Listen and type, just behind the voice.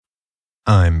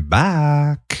I'm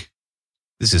back.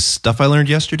 This is Stuff I Learned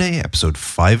Yesterday, episode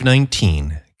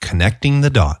 519, Connecting the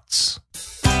Dots.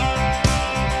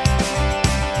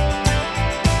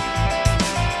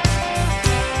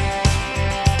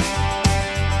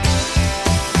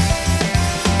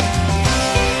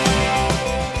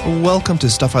 Welcome to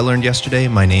Stuff I Learned Yesterday.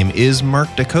 My name is Mark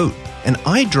Dacote, and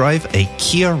I drive a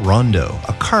Kia Rondo,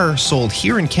 a car sold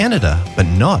here in Canada, but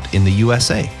not in the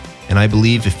USA. And I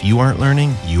believe if you aren't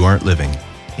learning, you aren't living.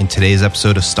 In today's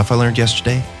episode of Stuff I Learned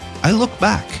Yesterday, I look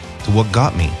back to what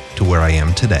got me to where I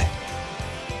am today.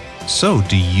 So,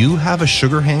 do you have a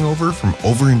sugar hangover from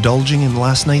overindulging in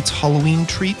last night's Halloween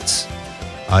treats?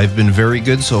 I've been very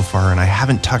good so far, and I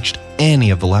haven't touched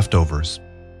any of the leftovers.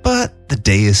 But the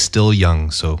day is still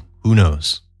young, so who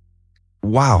knows?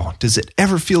 Wow, does it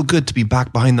ever feel good to be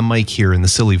back behind the mic here in the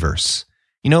SILYverse?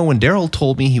 You know, when Daryl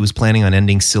told me he was planning on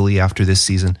ending SILY after this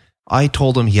season, I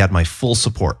told him he had my full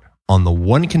support on the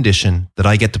one condition that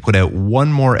I get to put out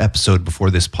one more episode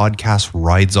before this podcast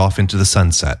rides off into the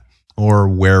sunset, or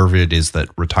wherever it is that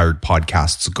retired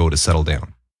podcasts go to settle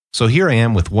down. So here I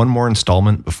am with one more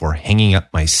installment before hanging up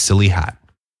my SILY hat.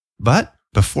 But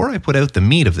before I put out the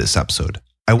meat of this episode,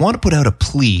 I want to put out a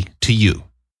plea to you.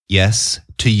 Yes,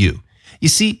 to you. You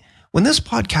see, when this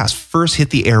podcast first hit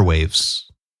the airwaves,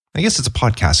 I guess it's a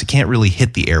podcast, it can't really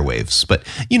hit the airwaves, but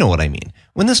you know what I mean.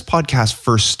 When this podcast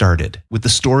first started with the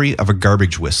story of a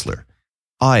garbage whistler,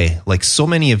 I, like so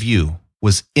many of you,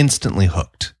 was instantly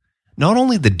hooked. Not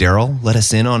only did Daryl let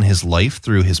us in on his life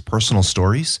through his personal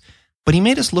stories, but he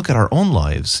made us look at our own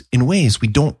lives in ways we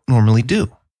don't normally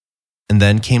do. And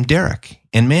then came Derek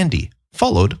and Mandy,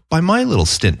 followed by my little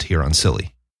stint here on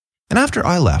SILY. And after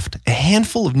I left, a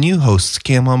handful of new hosts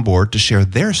came on board to share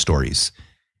their stories,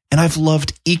 and I've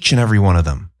loved each and every one of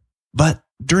them. But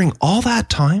during all that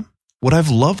time, what I've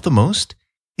loved the most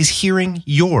is hearing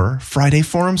your Friday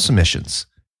forum submissions.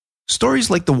 Stories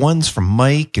like the ones from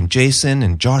Mike and Jason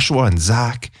and Joshua and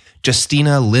Zach,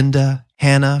 Justina, Linda,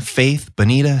 Hannah, Faith,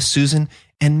 Bonita, Susan,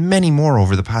 and many more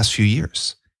over the past few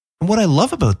years. And what I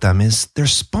love about them is their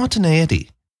spontaneity.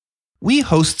 We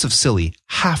hosts of SILY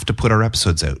have to put our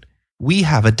episodes out. We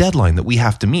have a deadline that we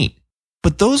have to meet.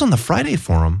 But those on the Friday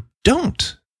forum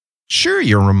don't. Sure,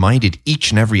 you're reminded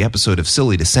each and every episode of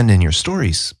SILY to send in your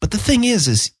stories, but the thing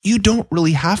is you don't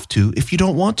really have to if you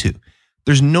don't want to.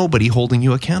 There's nobody holding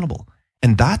you accountable.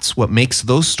 And that's what makes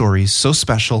those stories so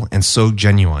special and so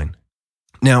genuine.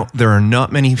 Now, there are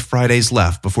not many Fridays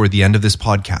left before the end of this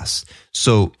podcast.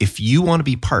 So if you want to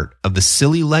be part of the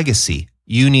SILY legacy,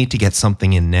 you need to get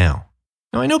something in now.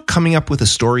 Now, I know coming up with a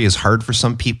story is hard for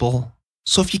some people.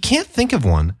 So if you can't think of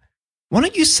one, why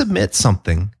don't you submit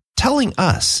something telling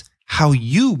us how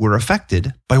you were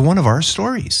affected by one of our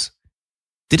stories?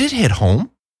 Did it hit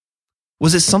home?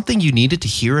 Was it something you needed to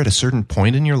hear at a certain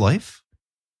point in your life?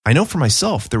 I know for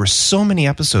myself, there were so many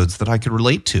episodes that I could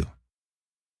relate to.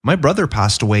 My brother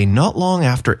passed away not long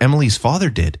after Emily's father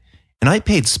did, and I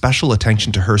paid special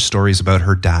attention to her stories about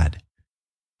her dad.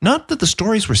 Not that the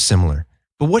stories were similar,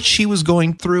 but what she was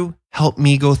going through helped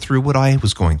me go through what I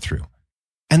was going through.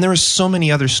 And there are so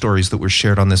many other stories that were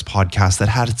shared on this podcast that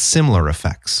had similar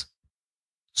effects.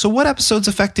 So what episodes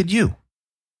affected you?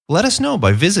 Let us know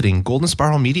by visiting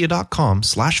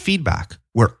goldenspiralmedia.com/feedback,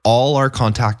 where all our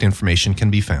contact information can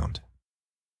be found.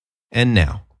 And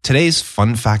now, today's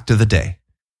fun fact of the day,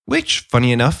 which,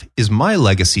 funny enough, is my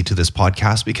legacy to this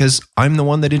podcast because I'm the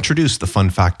one that introduced the fun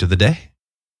fact of the day.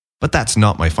 But that's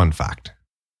not my fun fact.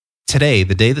 Today,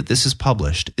 the day that this is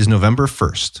published, is November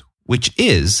 1st, which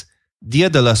is Dia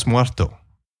de los Muertos.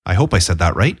 I hope I said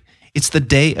that right. It's the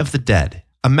Day of the Dead,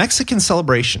 a Mexican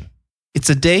celebration. It's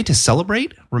a day to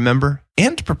celebrate, remember,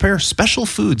 and to prepare special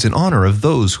foods in honor of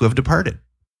those who have departed.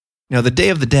 Now, the Day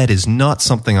of the Dead is not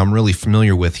something I'm really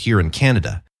familiar with here in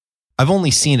Canada. I've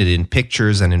only seen it in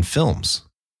pictures and in films.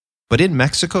 But in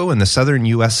Mexico and the southern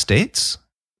U.S. states,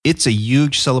 it's a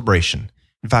huge celebration.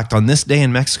 In fact, on this day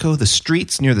in Mexico, the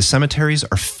streets near the cemeteries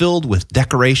are filled with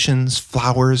decorations,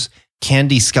 flowers,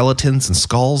 candy skeletons, and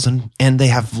skulls, and they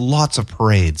have lots of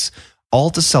parades, all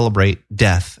to celebrate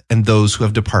death and those who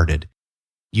have departed.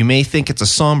 You may think it's a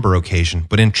somber occasion,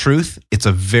 but in truth, it's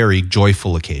a very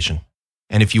joyful occasion.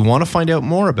 And if you want to find out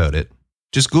more about it,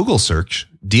 just Google search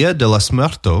Dia de los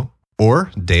Muertos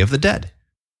or Day of the Dead.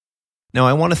 Now,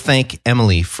 I want to thank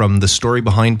Emily from the Story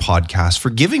Behind podcast for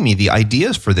giving me the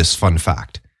ideas for this fun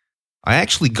fact. I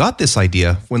actually got this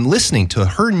idea when listening to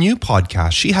her new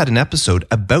podcast. She had an episode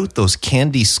about those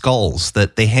candy skulls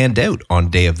that they hand out on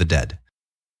Day of the Dead.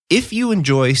 If you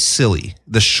enjoy SILY,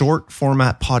 the short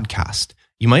format podcast,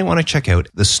 you might want to check out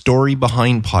the Story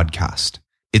Behind podcast.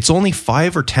 It's only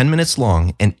 5 or 10 minutes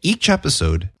long, and each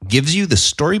episode gives you the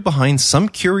story behind some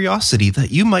curiosity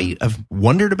that you might have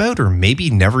wondered about or maybe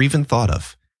never even thought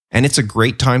of. And it's a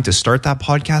great time to start that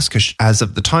podcast because as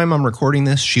of the time I'm recording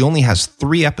this, she only has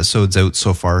 3 episodes out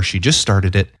so far. She just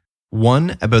started it.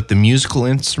 One about the musical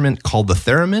instrument called the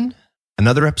theremin,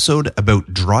 another episode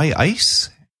about dry ice,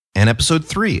 and episode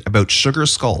 3 about sugar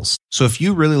skulls. So if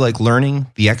you really like learning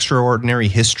the extraordinary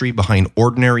history behind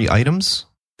ordinary items,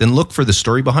 then look for the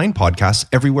Story Behind podcasts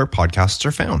everywhere podcasts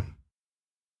are found.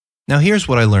 Now here's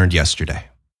what I learned yesterday.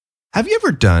 Have you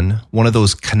ever done one of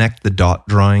those connect the dot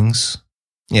drawings?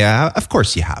 Yeah, of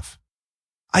course you have.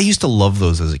 I used to love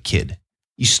those as a kid.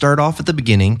 You start off at the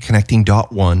beginning, connecting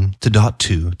dot 1 to dot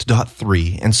 2 to dot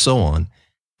 3, and so on,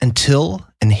 until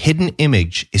an hidden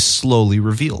image is slowly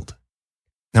revealed.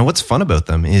 Now what's fun about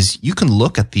them is you can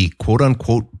look at the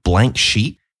quote-unquote blank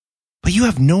sheet, but you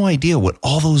have no idea what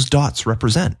all those dots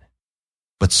represent.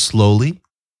 But slowly,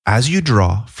 as you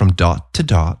draw from dot to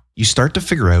dot, you start to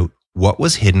figure out what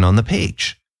was hidden on the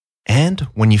page. And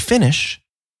when you finish,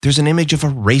 there's an image of a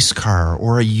race car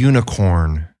or a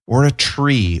unicorn or a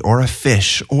tree or a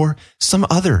fish or some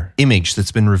other image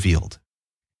that's been revealed.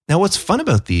 Now what's fun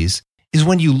about these is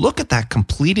when you look at that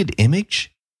completed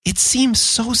image, it seems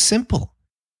so simple.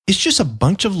 It's just a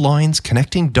bunch of lines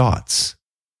connecting dots,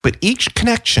 but each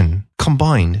connection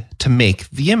combined to make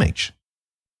the image.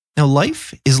 Now,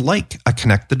 life is like a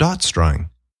connect the dots drawing.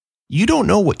 You don't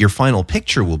know what your final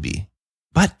picture will be,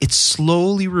 but it's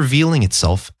slowly revealing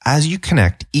itself as you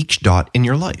connect each dot in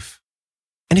your life.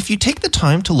 And if you take the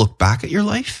time to look back at your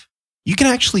life, you can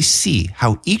actually see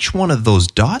how each one of those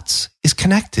dots is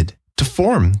connected to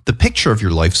form the picture of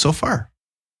your life so far.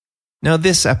 Now,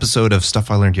 this episode of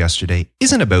Stuff I Learned Yesterday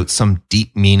isn't about some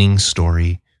deep meaning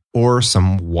story or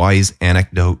some wise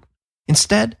anecdote.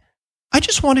 Instead, I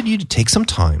just wanted you to take some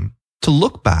time to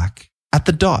look back at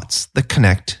the dots that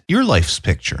connect your life's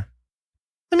picture.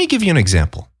 Let me give you an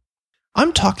example.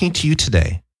 I'm talking to you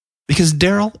today because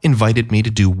Daryl invited me to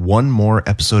do one more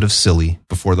episode of SILY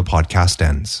before the podcast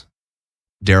ends.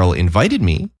 Daryl invited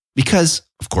me because,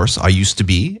 of course, I used to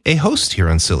be a host here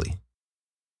on SILY.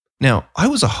 Now, I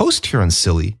was a host here on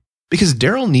SILY because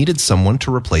Daryl needed someone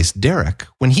to replace Derek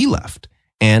when he left,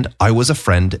 and I was a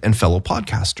friend and fellow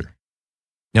podcaster.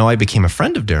 Now, I became a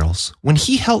friend of Daryl's when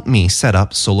he helped me set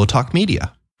up Solo Talk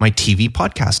Media, my TV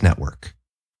podcast network.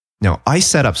 Now, I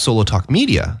set up Solo Talk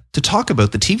Media to talk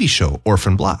about the TV show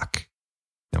Orphan Black.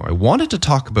 Now, I wanted to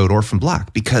talk about Orphan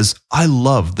Black because I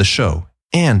loved the show,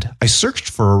 and I searched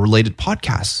for a related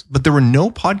podcast, but there were no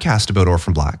podcasts about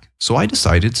Orphan Black, so I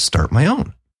decided to start my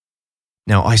own.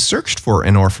 Now, I searched for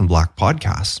an Orphan Black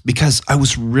podcast because I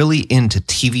was really into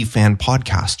TV fan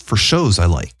podcasts for shows I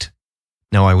liked.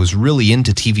 Now, I was really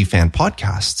into TV fan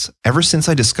podcasts ever since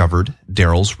I discovered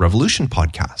Daryl's Revolution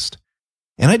podcast.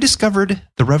 And I discovered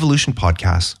the Revolution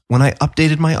podcast when I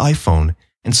updated my iPhone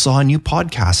and saw a new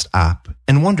podcast app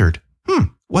and wondered,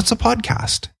 what's a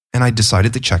podcast? And I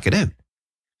decided to check it out.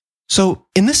 So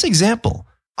in this example,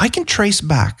 I can trace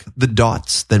back the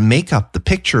dots that make up the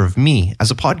picture of me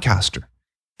as a podcaster.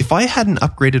 If I hadn't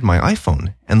upgraded my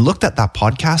iPhone and looked at that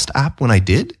podcast app when I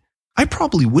did, I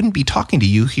probably wouldn't be talking to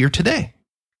you here today.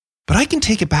 But I can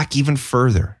take it back even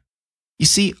further. You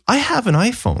see, I have an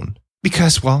iPhone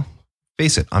because, well,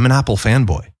 face it, I'm an Apple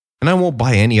fanboy, and I won't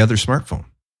buy any other smartphone.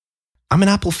 I'm an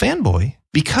Apple fanboy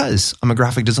because I'm a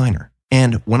graphic designer.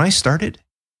 And when I started,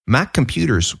 Mac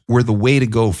computers were the way to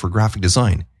go for graphic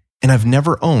design, and I've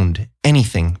never owned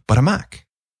anything but a Mac.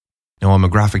 Now, I'm a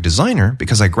graphic designer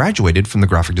because I graduated from the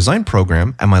graphic design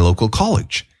program at my local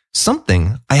college,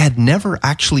 something I had never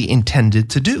actually intended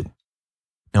to do.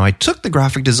 Now, I took the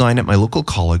graphic design at my local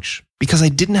college because I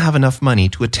didn't have enough money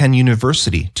to attend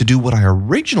university to do what I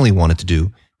originally wanted to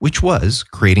do, which was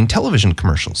creating television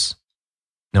commercials.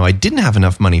 Now, I didn't have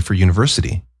enough money for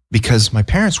university because my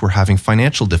parents were having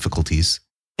financial difficulties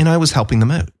and I was helping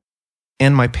them out.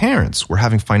 And my parents were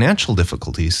having financial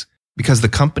difficulties because the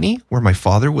company where my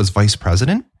father was vice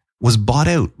president was bought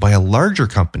out by a larger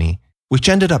company, which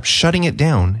ended up shutting it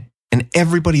down, and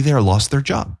everybody there lost their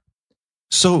job.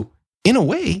 So, in a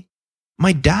way,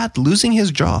 my dad losing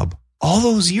his job all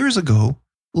those years ago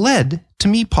led to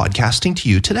me podcasting to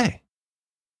you today.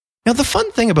 Now, the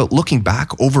fun thing about looking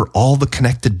back over all the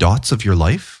connected dots of your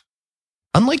life,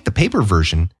 unlike the paper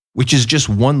version, which is just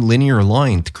one linear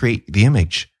line to create the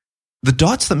image, the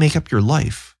dots that make up your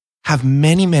life have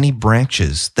many, many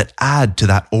branches that add to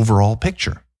that overall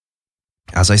picture.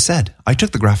 As I said, I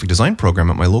took the graphic design program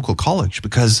at my local college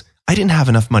because I didn't have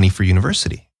enough money for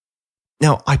university.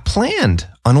 Now, I planned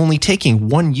on only taking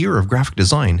 1 year of graphic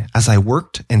design as I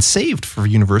worked and saved for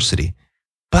university,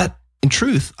 But in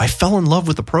truth, I fell in love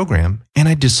with the program and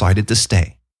I decided to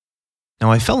stay.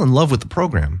 Now, I fell in love with the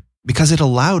program because it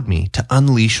allowed me to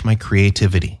unleash my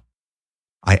creativity.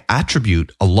 I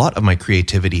attribute a lot of my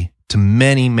creativity to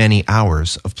many, many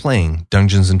hours of playing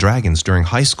Dungeons and Dragons during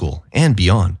high school and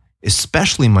beyond,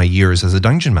 especially my years as a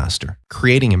dungeon master,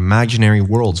 creating imaginary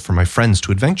worlds for my friends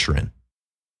to adventure in.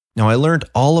 Now, I learned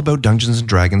all about Dungeons and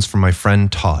Dragons from my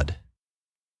friend Todd.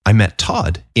 I met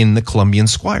Todd in the Columbian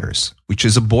Squires, which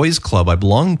is a boys' club I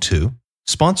belonged to,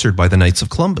 sponsored by the Knights of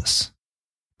Columbus.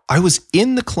 I was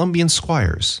in the Columbian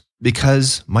Squires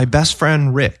because my best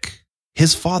friend Rick,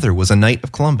 his father was a Knight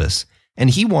of Columbus, and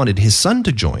he wanted his son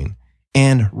to join,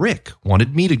 and Rick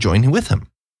wanted me to join with him.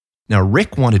 Now,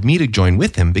 Rick wanted me to join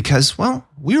with him because, well,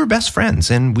 we were best friends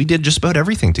and we did just about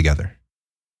everything together.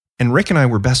 And Rick and I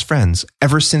were best friends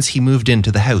ever since he moved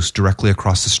into the house directly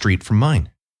across the street from mine.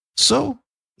 So,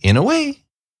 in a way,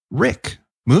 Rick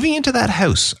moving into that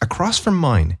house across from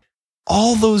mine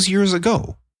all those years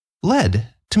ago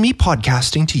led to me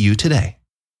podcasting to you today.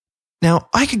 Now,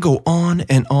 I could go on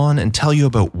and tell you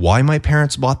about why my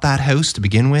parents bought that house to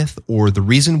begin with, or the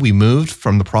reason we moved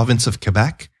from the province of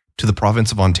Quebec to the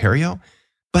province of Ontario,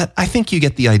 but I think you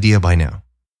get the idea by now.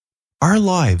 Our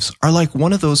lives are like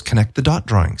one of those connect the dot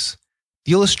drawings.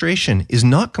 The illustration is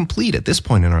not complete at this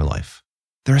point in our life.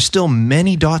 There are still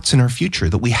many dots in our future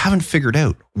that we haven't figured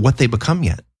out what they become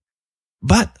yet.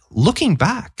 But looking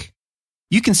back,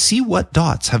 you can see what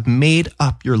dots have made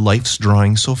up your life's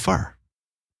drawing so far.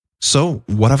 So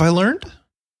what have I learned?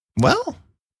 Well,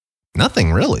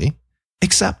 nothing really,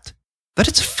 except that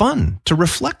it's fun to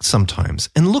reflect sometimes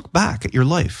and look back at your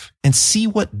life and see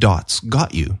what dots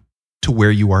got you to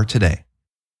where you are today.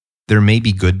 There may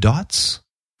be good dots,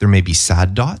 there may be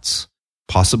sad dots,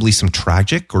 possibly some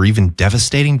tragic or even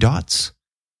devastating dots,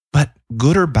 but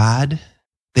good or bad,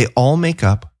 they all make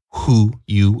up who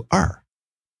you are.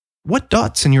 What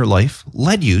dots in your life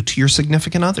led you to your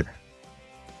significant other?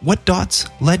 What dots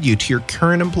led you to your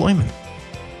current employment?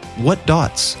 What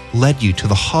dots led you to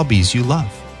the hobbies you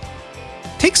love?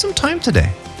 Take some time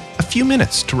today, a few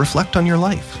minutes to reflect on your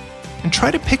life, and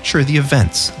try to picture the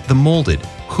events that molded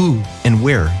who and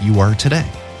where you are today.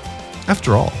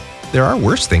 After all, there are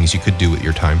worse things you could do with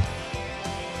your time.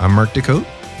 I'm Mark Decote,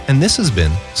 and this has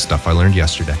been Stuff I Learned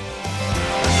Yesterday.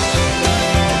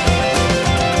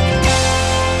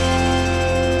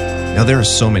 Now, there are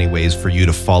so many ways for you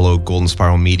to follow Golden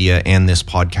Spiral Media and this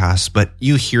podcast, but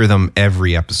you hear them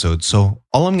every episode. So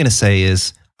all I'm going to say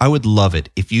is I would love it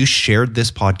if you shared this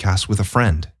podcast with a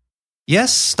friend.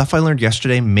 Yes, Stuff I Learned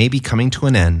Yesterday may be coming to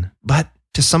an end, but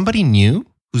to somebody new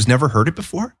who's never heard it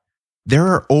before, there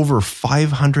are over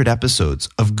 500 episodes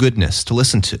of goodness to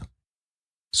listen to.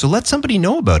 So let somebody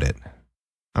know about it.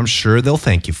 I'm sure they'll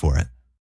thank you for it.